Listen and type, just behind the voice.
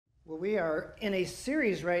Well, we are in a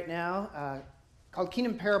series right now called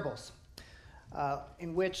Kingdom Parables,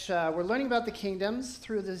 in which we're learning about the kingdoms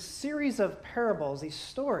through this series of parables, these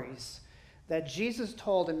stories that Jesus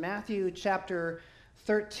told in Matthew chapter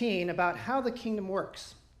 13 about how the kingdom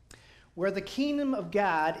works, where the kingdom of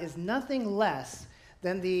God is nothing less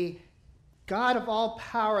than the God of all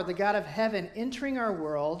power, the God of heaven, entering our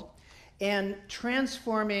world and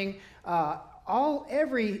transforming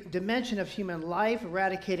every dimension of human life,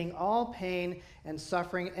 eradicating all pain and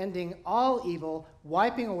suffering, ending all evil,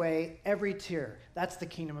 wiping away every tear. That's the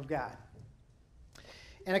kingdom of God.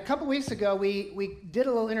 And a couple weeks ago, we did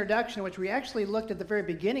a little introduction in which we actually looked at the very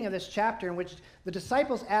beginning of this chapter in which the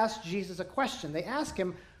disciples asked Jesus a question. They asked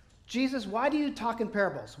him, Jesus, why do you talk in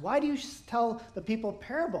parables? Why do you tell the people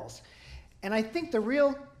parables? And I think the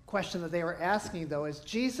real question that they were asking, though, is,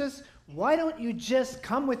 Jesus, why don't you just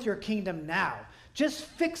come with your kingdom now? Just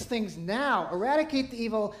fix things now. Eradicate the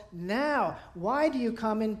evil now. Why do you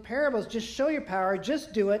come in parables? Just show your power.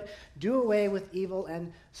 Just do it. Do away with evil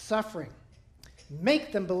and suffering.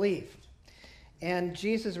 Make them believe. And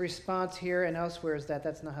Jesus' response here and elsewhere is that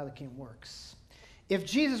that's not how the kingdom works. If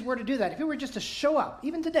Jesus were to do that, if he were just to show up,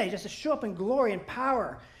 even today, just to show up in glory and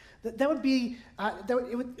power, that would be,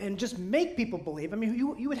 and just make people believe. I mean,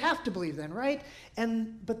 you would have to believe then, right?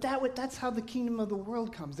 But that's how the kingdom of the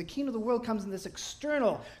world comes. The kingdom of the world comes in this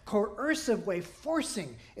external, coercive way,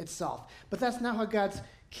 forcing itself. But that's not how God's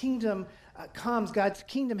kingdom comes. God's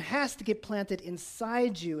kingdom has to get planted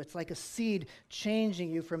inside you. It's like a seed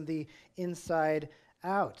changing you from the inside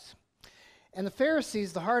out. And the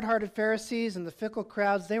Pharisees, the hard-hearted Pharisees and the fickle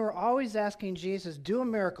crowds, they were always asking Jesus, do a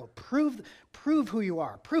miracle, prove who you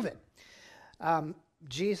are, prove it.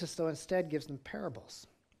 Jesus, though, instead gives them parables,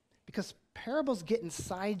 because parables get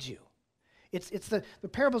inside you. The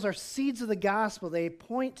parables are seeds of the gospel. They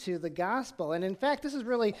point to the gospel. And in fact, this is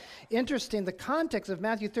really interesting. The context of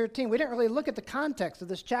Matthew 13, we didn't really look at the context of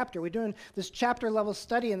this chapter. We're doing this chapter-level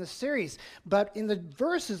study in the series. But in the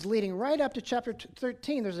verses leading right up to chapter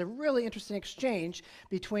 13, there's a really interesting exchange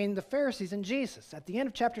between the Pharisees and Jesus. At the end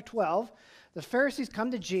of chapter 12, the Pharisees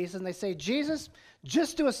come to Jesus and they say, Jesus,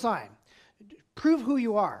 just do a sign. Prove who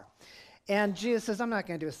you are. And Jesus says, I'm not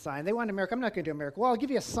going to do a sign. They want a miracle. I'm not going to do a miracle. Well, I'll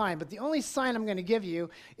give you a sign, but the only sign I'm going to give you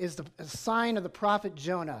is a sign of the prophet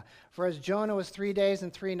Jonah. For as Jonah was 3 days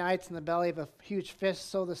and 3 nights in the belly of a huge fish,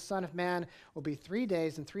 so the Son of Man will be 3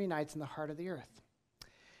 days and 3 nights in the heart of the earth.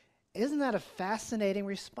 Isn't that a fascinating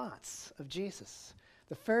response of Jesus?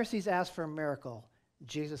 The Pharisees asked for a miracle.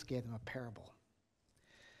 Jesus gave them a parable.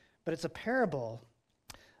 But it's a parable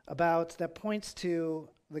that points to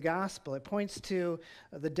the gospel. It points to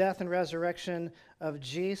the death and resurrection of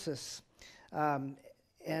Jesus.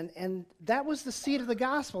 And that was the seed of the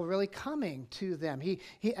gospel really coming to them. He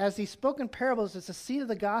as he spoke in parables, it's the seed of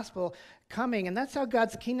the gospel coming, and that's how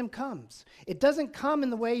God's kingdom comes. It doesn't come in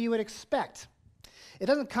the way you would expect. It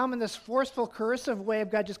doesn't come in this forceful, coercive way of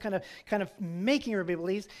God just kind of making everybody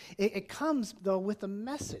believe. It comes, though, with a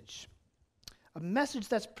message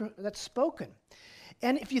that's spoken.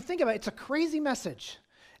 And if you think about it, it's a crazy message.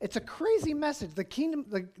 It's a crazy message. The kingdom,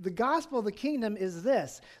 the gospel of the kingdom is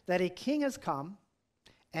this, that a king has come,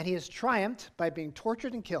 and he has triumphed by being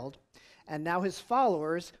tortured and killed, and now his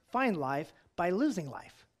followers find life by losing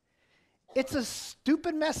life. It's a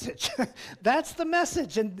stupid message. That's the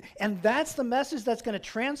message, and that's the message that's going to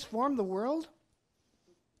transform the world?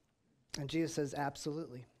 And Jesus says,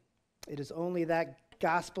 absolutely. It is only that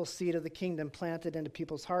gospel seed of the kingdom planted into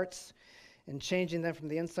people's hearts and changing them from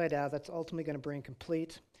the inside out that's ultimately going to bring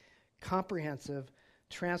complete, comprehensive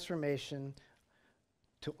transformation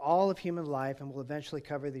to all of human life and will eventually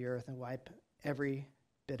cover the earth and wipe every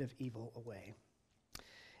bit of evil away.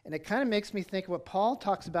 And it kind of makes me think of what Paul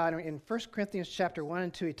talks about in 1 Corinthians chapter 1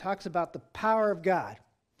 and 2. He talks about the power of God.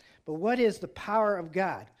 But what is the power of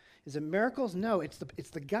God? Is it miracles? No, it's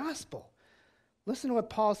the gospel. Listen to what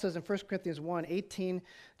Paul says in 1 Corinthians 1, 18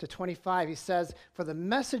 to 25. He says, for the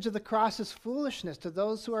message of the cross is foolishness to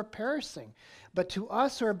those who are perishing, but to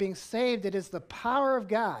us who are being saved, it is the power of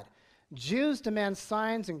God. Jews demand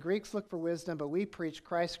signs and Greeks look for wisdom, but we preach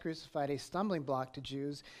Christ crucified, a stumbling block to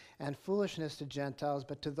Jews and foolishness to Gentiles.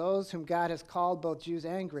 But to those whom God has called, both Jews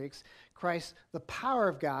and Greeks, Christ, the power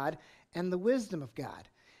of God and the wisdom of God.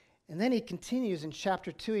 And then he continues in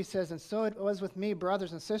chapter 2, he says, and so it was with me,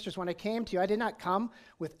 brothers and sisters, when I came to you, I did not come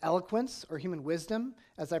with eloquence or human wisdom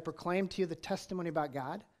as I proclaimed to you the testimony about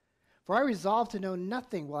God. For I resolved to know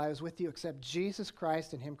nothing while I was with you except Jesus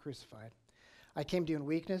Christ and him crucified. I came to you in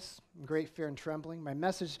weakness, in great fear and trembling. My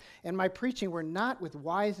message and my preaching were not with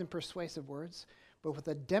wise and persuasive words, but with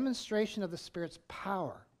a demonstration of the Spirit's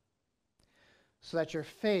power, so that your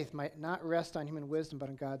faith might not rest on human wisdom, but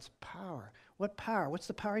on God's power. What power? What's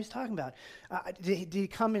the power he's talking about? Did he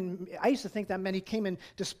come in? I used to think that meant he came in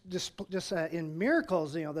just in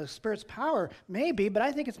miracles, the Spirit's power, maybe, but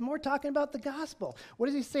I think it's more talking about the gospel. What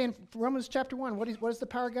does he say in Romans chapter 1? What is the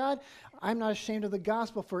power of God? I'm not ashamed of the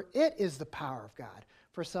gospel, for it is the power of God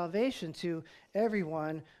for salvation to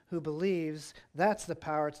everyone who believes. That's the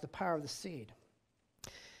power. It's the power of the seed.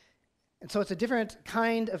 And so it's a different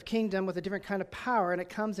kind of kingdom with a different kind of power, and it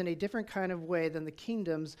comes in a different kind of way than the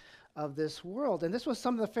kingdoms of this world. And this was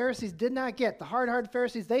something the Pharisees did not get. The hard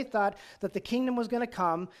Pharisees, they thought that the kingdom was going to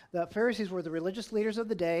come. The Pharisees were the religious leaders of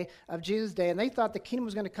the day, of Jesus' day, and they thought the kingdom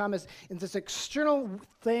was going to come as in this external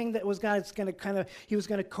thing that was going to he was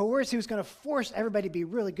going to coerce, he was going to force everybody to be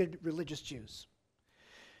really good religious Jews.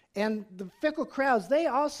 And the fickle crowds, they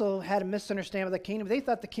also had a misunderstanding of the kingdom. They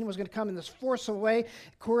thought the kingdom was going to come in this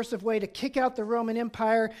coercive way to kick out the Roman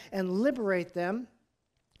Empire and liberate them.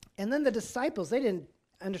 And then the disciples, they didn't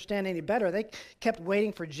understand any better. They kept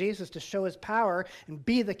waiting for Jesus to show his power and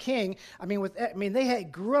be the king. They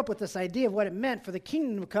grew up with this idea of what it meant for the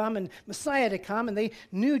kingdom to come and Messiah to come, and they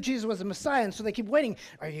knew Jesus was the Messiah, and so they keep waiting.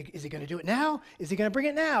 Is he going to do it now? Is he going to bring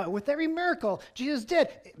it now? With every miracle Jesus did,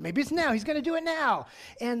 maybe it's now. He's going to do it now.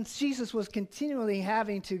 And Jesus was continually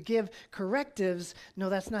having to give correctives.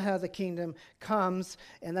 No, that's not how the kingdom comes,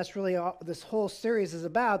 and that's really all this whole series is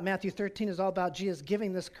about. Matthew 13 is all about Jesus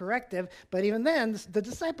giving this corrective, but even then,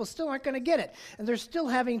 the disciples still aren't going to get it, and they're still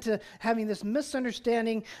having this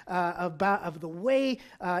misunderstanding of the way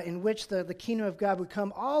in which the kingdom of God would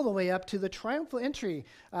come, all the way up to the triumphal entry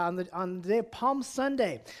on the day of Palm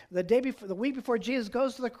Sunday, the week before Jesus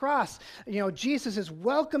goes to the cross. Jesus is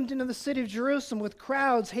welcomed into the city of Jerusalem with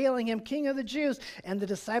crowds hailing him King of the Jews, and the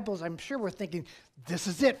disciples, I'm sure, were thinking, this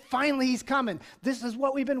is it. Finally, he's coming. This is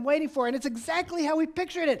what we've been waiting for. And it's exactly how we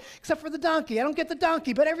pictured it, except for the donkey. I don't get the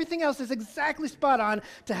donkey, but everything else is exactly spot on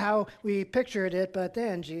to how we pictured it. But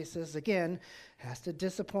then Jesus, again, has to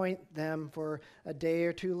disappoint them for a day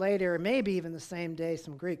or two later, maybe even the same day.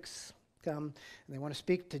 Some Greeks come and they want to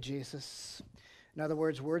speak to Jesus. In other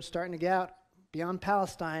words, word's starting to get out beyond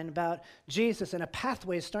Palestine about Jesus, and a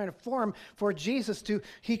pathway is starting to form for Jesus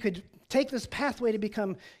he could take this pathway to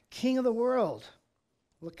become king of the world.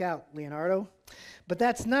 Look out, Leonardo. But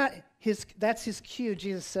that's his cue.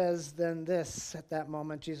 Jesus says, then this, at that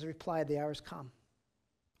moment, Jesus replied, the hour's come.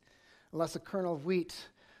 Unless a kernel of wheat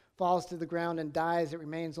falls to the ground and dies, it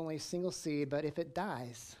remains only a single seed, but if it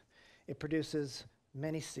dies, it produces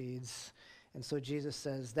many seeds. And so Jesus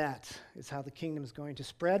says that is how the kingdom is going to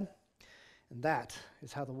spread, and that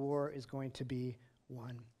is how the war is going to be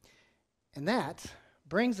won. And that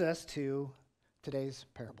brings us to today's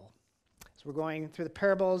parable. So we're going through the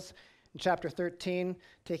parables in chapter 13,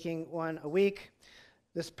 taking one a week.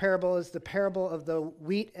 This parable is the parable of the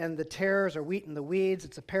wheat and the tares, or wheat and the weeds.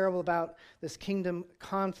 It's a parable about this kingdom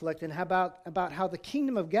conflict and about how the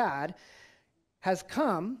kingdom of God has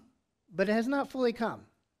come, but it has not fully come.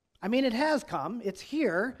 It has come, it's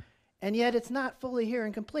here, and yet it's not fully here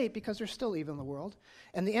and complete because there's still evil in the world,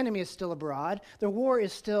 and the enemy is still abroad. The war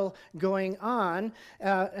is still going on,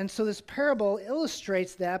 and so this parable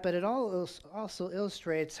illustrates that, but it also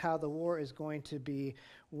illustrates how the war is going to be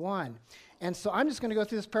won. And so I'm just going to go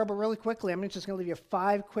through this parable really quickly. I'm just going to leave you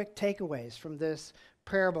 5 quick takeaways from this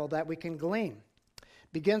parable that we can glean.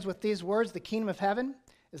 Begins with these words: the kingdom of heaven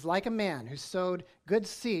is like a man who sowed good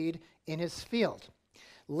seed in his field.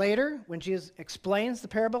 Later, when Jesus explains the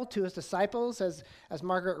parable to his disciples, as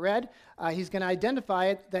Margaret read, he's going to identify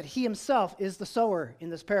it that he himself is the sower in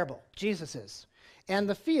this parable. Jesus is. And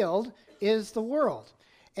the field is the world.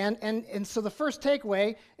 And so the first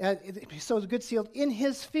takeaway, he sows good seed in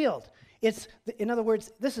his field. In other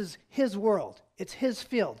words, this is his world. It's his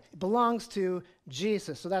field. It belongs to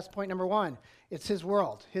Jesus. So that's point number 1. It's his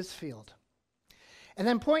world, his field. And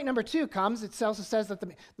then point number 2 comes, it also says that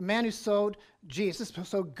the man who sowed Jesus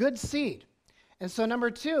sowed good seed. And so number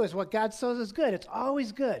 2 is what God sows is good. It's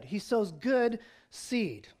always good. He sows good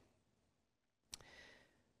seed.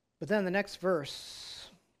 But then the next verse,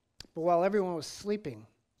 but while everyone was sleeping,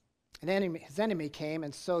 his enemy came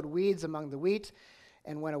and sowed weeds among the wheat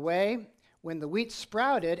and went away. When the wheat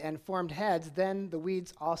sprouted and formed heads, then the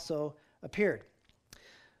weeds also appeared.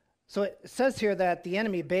 So it says here that the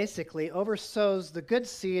enemy basically oversows the good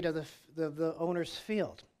seed of the owner's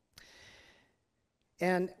field.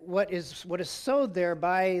 And what is sowed there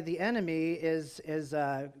by the enemy is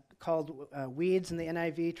called weeds in the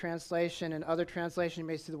NIV translation. And other translation, you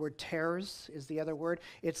may see the word tares is the other word.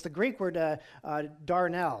 It's the Greek word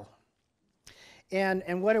darnel.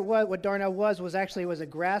 And what darnel was actually a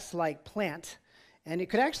grass-like plant. And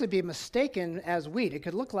it could actually be mistaken as wheat. It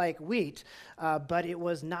could look like wheat, but it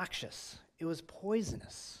was noxious. It was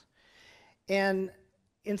poisonous. And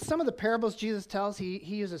in some of the parables Jesus tells, he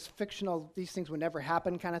uses fictional, these things would never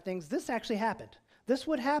happen kind of things. This actually happened. This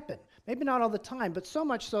would happen. Maybe not all the time, but so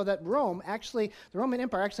much so that the Roman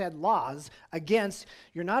Empire actually had laws against,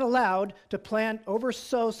 you're not allowed to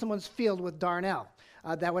oversow someone's field with darnel.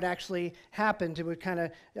 That would actually happen. It would kind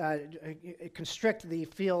of constrict the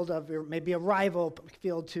field of maybe a rival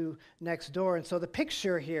field to next door. And so the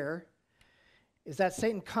picture here is that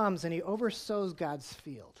Satan comes and he oversows God's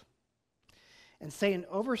field. And Satan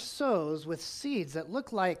oversows with seeds that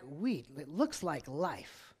look like wheat. It looks like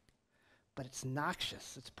life, but it's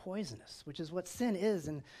noxious. It's poisonous, which is what sin is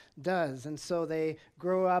and does. And so they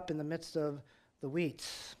grow up in the midst of the wheat.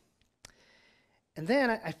 And then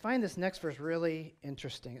I find this next verse really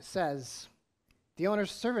interesting. It says, the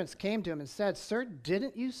owner's servants came to him and said, "Sir,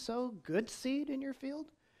 didn't you sow good seed in your field?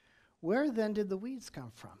 Where then did the weeds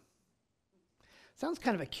come from?" Sounds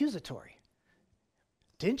kind of accusatory.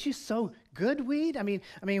 Didn't you sow good weed? I mean,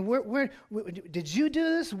 where did you do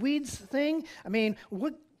this weeds thing? I mean,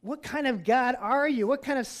 what kind of God are you? What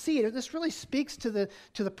kind of seed? This really speaks to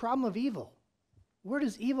the problem of evil. Where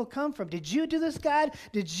does evil come from? Did you do this, God?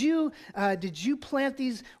 Did you plant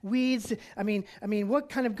these weeds? I mean, what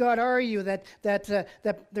kind of God are you that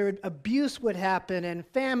there abuse would happen and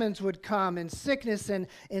famines would come and sickness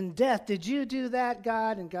and death? Did you do that,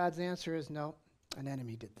 God? And God's answer is no, an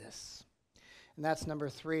enemy did this. And that's number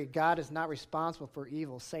 3. God is not responsible for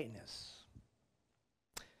evil. Satan is.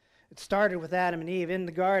 It started with Adam and Eve in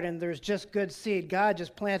the garden. There's just good seed. God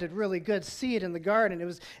just planted really good seed in the garden.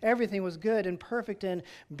 Everything was good and perfect and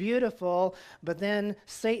beautiful. But then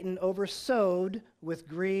Satan oversowed with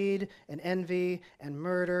greed and envy and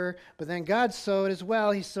murder. But then God sowed as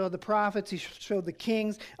well. He sowed the prophets. He sowed the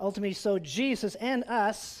kings. Ultimately, he sowed Jesus and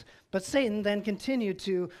us. But Satan then continued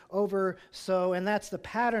to oversow. And that's the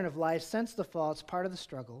pattern of life since the fall. It's part of the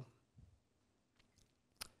struggle.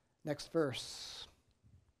 Next verse.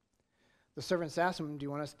 The servants asked him, "Do you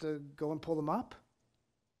want us to go and pull them up?"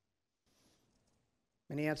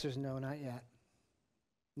 And he answers, "No, not yet."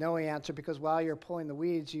 "No," he answered, "because while you're pulling the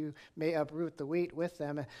weeds, you may uproot the wheat with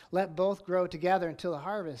them. Let both grow together until the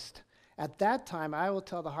harvest. At that time, I will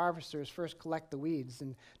tell the harvesters, first collect the weeds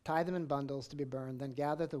and tie them in bundles to be burned, then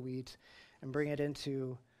gather the wheat and bring it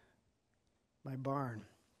into my barn."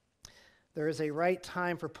 There is a right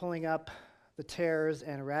time for pulling up the tares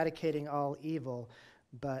and eradicating all evil,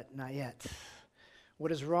 but not yet.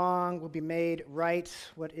 What is wrong will be made right.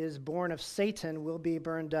 What is born of Satan will be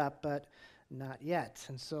burned up, but not yet.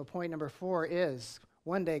 And so point number 4 is,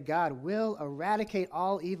 one day God will eradicate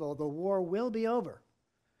all evil. The war will be over,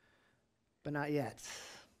 but not yet.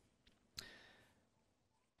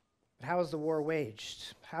 But how is the war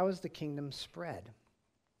waged? How is the kingdom spread?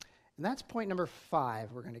 And that's point number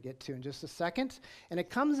 5 we're going to get to in just a second. And it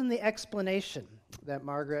comes in the explanation that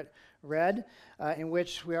Margaret read, in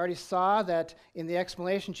which we already saw that in the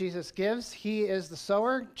explanation Jesus gives, he is the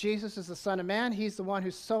sower. Jesus is the Son of Man. He's the one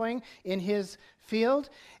who's sowing in his field.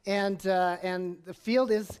 And the field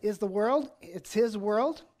is the world. It's his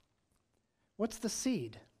world. What's the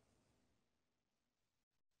seed?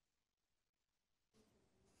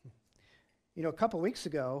 You know, a couple weeks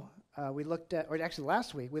ago, we looked at, or actually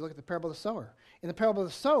last week, we looked at the parable of the sower. In the parable of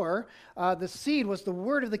the sower, the seed was the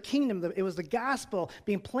word of the kingdom. It was the gospel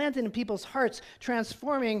being planted in people's hearts,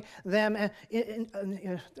 transforming them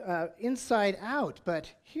inside out.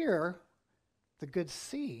 But here, the good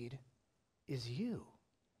seed is you.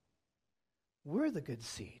 We're the good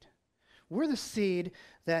seed. We're the seed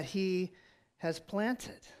that he has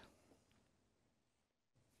planted.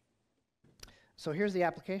 So here's the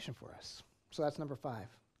application for us. So that's number 5.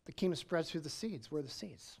 The kingdom spreads through the seeds. We're the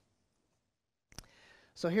seeds.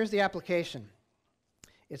 So here's the application.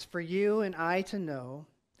 It's for you and I to know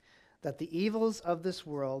that the evils of this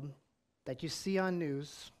world that you see on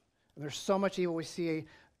news, and there's so much evil we see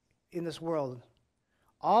in this world,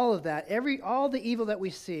 all of that, all the evil that we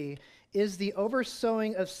see is the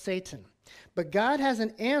oversowing of Satan. But God has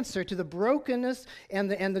an answer to the brokenness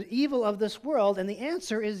and the evil of this world, and the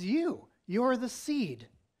answer is you. You're the seed.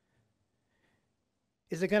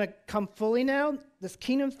 Is it going to come fully now, this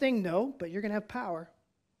kingdom thing? No, but you're going to have power.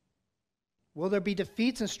 Will there be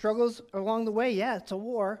defeats and struggles along the way? Yeah, it's a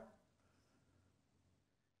war.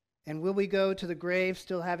 And will we go to the grave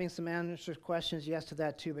still having some unanswered questions? Yes to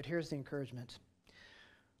that too, but here's the encouragement.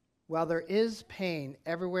 While there is pain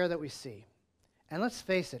everywhere that we see, and let's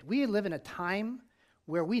face it, we live in a time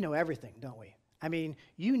where we know everything, don't we? I mean,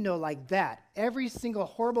 you know like that. Every single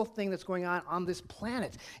horrible thing that's going on this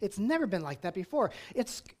planet. It's never been like that before.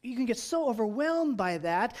 You can get so overwhelmed by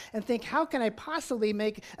that and think, how can I possibly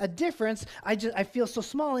make a difference? I feel so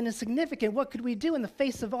small and insignificant. What could we do in the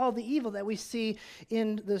face of all the evil that we see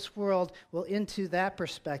in this world? Well, into that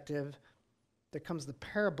perspective, there comes the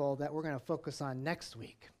parable that we're going to focus on next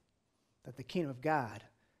week, that the kingdom of God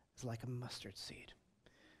is like a mustard seed.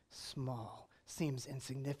 Small, seems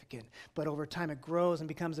insignificant, but over time it grows and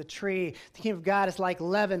becomes a tree. The kingdom of God is like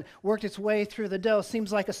leaven, worked its way through the dough.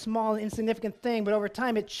 Seems like a small, insignificant thing, but over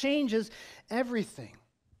time it changes everything.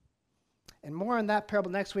 And more on that parable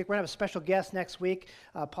next week. We're going to have a special guest next week,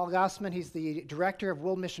 Paul Gossman. He's the director of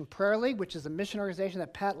World Mission Prayer League, which is a mission organization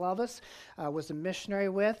that Pat Lovis was a missionary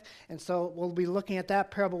with. And so we'll be looking at that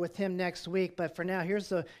parable with him next week. But for now, here's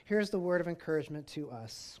the word of encouragement to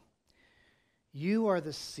us. You are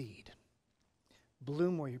the seed.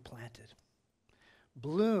 Bloom where you're planted.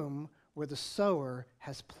 Bloom where the sower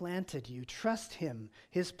has planted you. Trust him,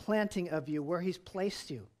 his planting of you, where he's placed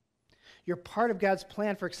you. You're part of God's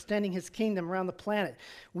plan for extending his kingdom around the planet.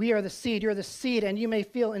 We are the seed, you're the seed, and you may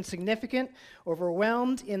feel insignificant,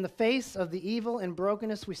 overwhelmed in the face of the evil and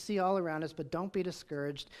brokenness we see all around us, but don't be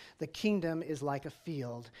discouraged. The kingdom is like a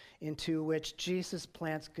field into which Jesus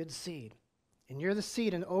plants good seed. And you're the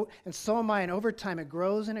seed, and so am I. And over time, it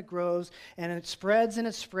grows, and it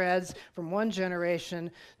spreads from one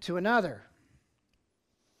generation to another.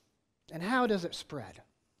 And how does it spread?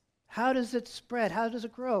 How does it spread? How does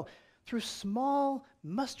it grow? Through small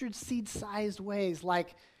mustard seed-sized ways,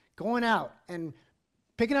 like going out and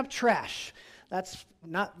picking up trash. That's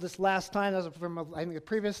not this last time, that was from, I think, the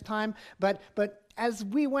previous time. But as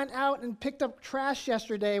we went out and picked up trash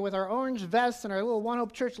yesterday with our orange vests and our little One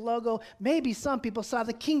Hope Church logo, maybe some people saw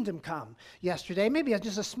the kingdom come yesterday. Maybe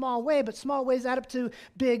just a small way, but small ways add up to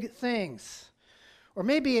big things. Or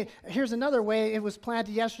maybe, here's another way it was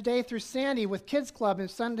planted yesterday through Sandy with Kids Club and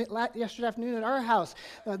yesterday afternoon at our house.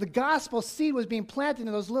 The gospel seed was being planted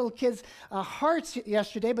in those little kids' hearts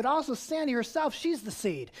yesterday, but also Sandy herself, she's the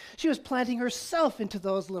seed. She was planting herself into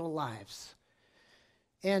those little lives.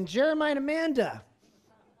 And Jeremiah and Amanda,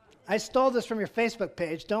 I stole this from your Facebook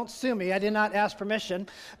page. Don't sue me. I did not ask permission.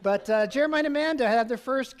 But Jeremiah and Amanda had their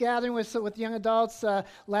first gathering with young adults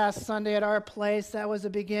last Sunday at our place. That was the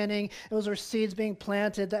beginning. Those were seeds being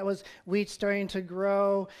planted. That was wheat starting to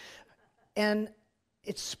grow. And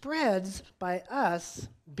it spreads by us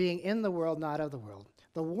being in the world, not of the world.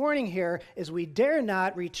 The warning here is we dare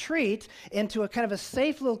not retreat into a kind of a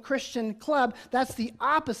safe little Christian club. That's the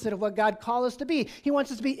opposite of what God called us to be. He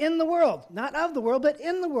wants us to be in the world, not of the world, but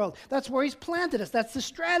in the world. That's where he's planted us. That's the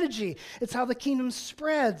strategy. It's how the kingdom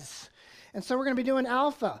spreads. And so we're going to be doing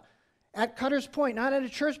Alpha at Cutter's Point, not at a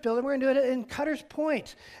church building. We're going to do it in Cutter's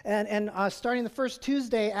Point, and starting the first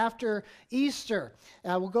Tuesday after Easter.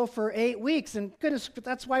 We'll go for 8 weeks, and goodness,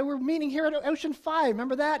 that's why we're meeting here at Ocean 5.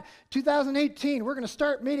 Remember that? 2018, we're going to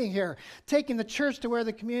start meeting here, taking the church to where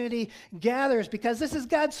the community gathers, because this is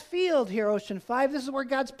God's field here, Ocean 5. This is where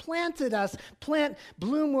God's planted us.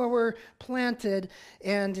 Bloom where we're planted,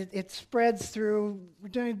 and it spreads through. We're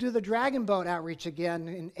going to do the Dragon Boat outreach again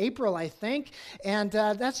in April, I think, and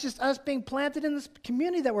that's just us being planted in this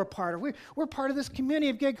community that we're part of. We're part of this community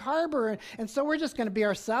of Gig Harbor, and so we're just going to be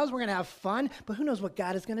ourselves. We're going to have fun, but who knows what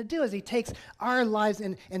God is going to do as he takes our lives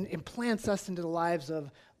and implants us into the lives of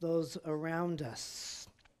those around us.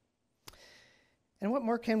 And what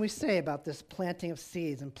more can we say about this planting of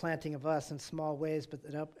seeds and planting of us in small ways, but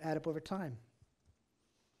that add up over time?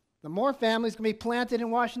 The Moore family's going to be planted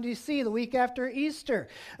in Washington, D.C. the week after Easter,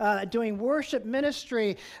 doing worship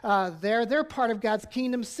ministry there. They're part of God's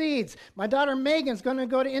kingdom seeds. My daughter Megan's going to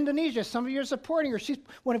go to Indonesia. Some of you are supporting her. She's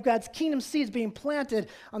one of God's kingdom seeds being planted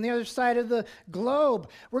on the other side of the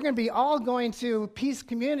globe. We're going to be all going to Peace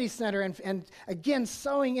Community Center and again,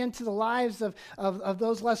 sowing into the lives of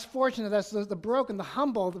those less fortunate, that's the broken, the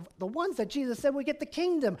humble, the ones that Jesus said would get the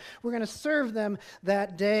kingdom. We're going to serve them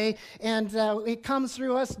that day, and it comes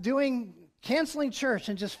through us canceling church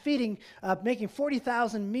and just feeding, making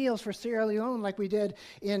 40,000 meals for Sierra Leone like we did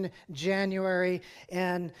in January.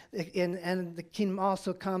 And the kingdom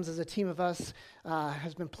also comes as a team of us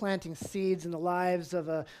has been planting seeds in the lives of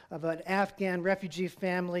an Afghan refugee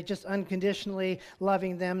family, just unconditionally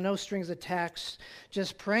loving them, no strings attached,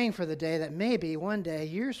 just praying for the day that maybe one day,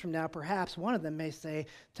 years from now, perhaps one of them may say,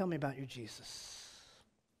 "Tell me about your Jesus."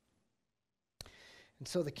 And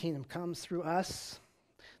so the kingdom comes through us.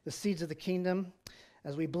 The seeds of the kingdom,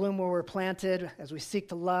 as we bloom where we're planted, as we seek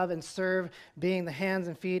to love and serve, being the hands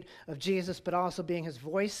and feet of Jesus, but also being his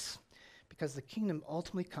voice, because the kingdom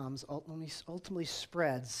ultimately comes, ultimately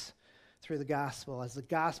spreads through the gospel, as the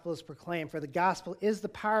gospel is proclaimed. For the gospel is the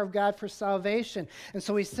power of God for salvation. And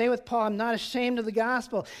so we say with Paul, I'm not ashamed of the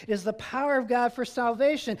gospel. It is the power of God for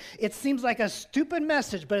salvation. It seems like a stupid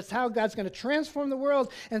message, but it's how God's going to transform the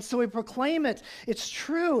world. And so we proclaim it. It's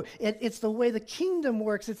true. It's the way the kingdom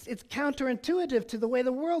works. It's counterintuitive to the way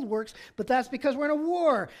the world works, but that's because we're in a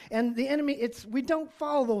war. And the enemy, we don't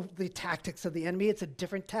follow the tactics of the enemy. It's a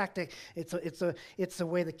different tactic. It's the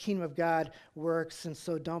way the kingdom of God works. And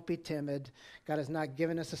so don't be timid. God has not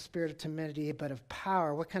given us a spirit of timidity, but of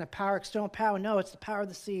power. What kind of power? External power? No, it's the power of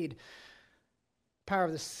the seed. Power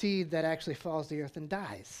of the seed that actually falls to the earth and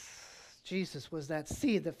dies. Jesus was that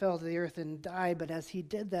seed that fell to the earth and died, but as he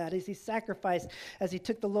did that, as he sacrificed, as he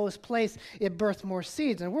took the lowest place, it birthed more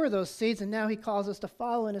seeds. And we're those seeds, and now he calls us to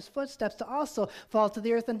follow in his footsteps, to also fall to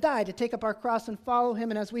the earth and die, to take up our cross and follow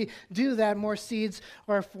him. And as we do that, more seeds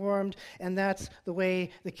are formed, and that's the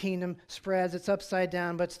way the kingdom spreads. It's upside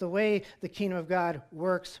down, but it's the way the kingdom of God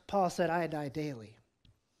works. Paul said, I die daily.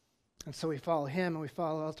 And so we follow him, and we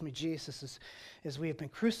follow ultimately Jesus as we have been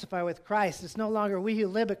crucified with Christ. It's no longer we who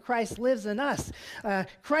live, but Christ lives in us.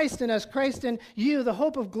 Christ in us, Christ in you, the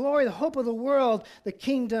hope of glory, the hope of the world. The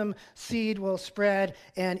kingdom seed will spread,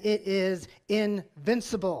 and it is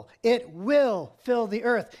invincible. It will fill the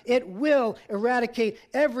earth. It will eradicate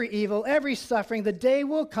every evil, every suffering. The day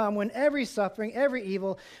will come when every suffering, every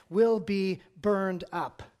evil will be burned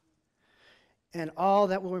up. And all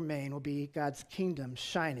that will remain will be God's kingdom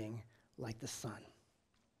shining like the sun.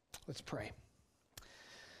 Let's pray.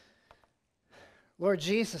 Lord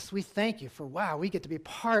Jesus, we thank you for, we get to be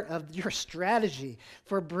part of your strategy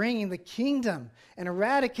for bringing the kingdom and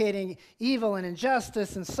eradicating evil and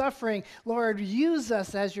injustice and suffering. Lord, use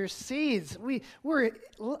us as your seeds. We're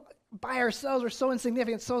by ourselves, we're so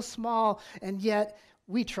insignificant, so small, and yet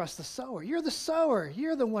we trust the sower. You're the sower.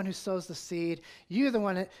 You're the one who sows the seed. You're the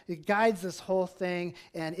one that guides this whole thing,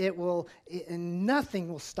 and and nothing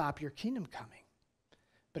will stop your kingdom coming.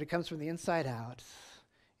 But it comes from the inside out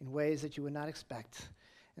in ways that you would not expect.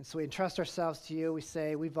 And so we entrust ourselves to you. We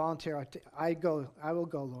say, we volunteer. I will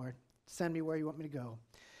go, Lord. Send me where you want me to go.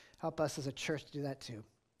 Help us as a church to do that too.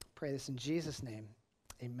 Pray this in Jesus' name.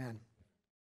 Amen.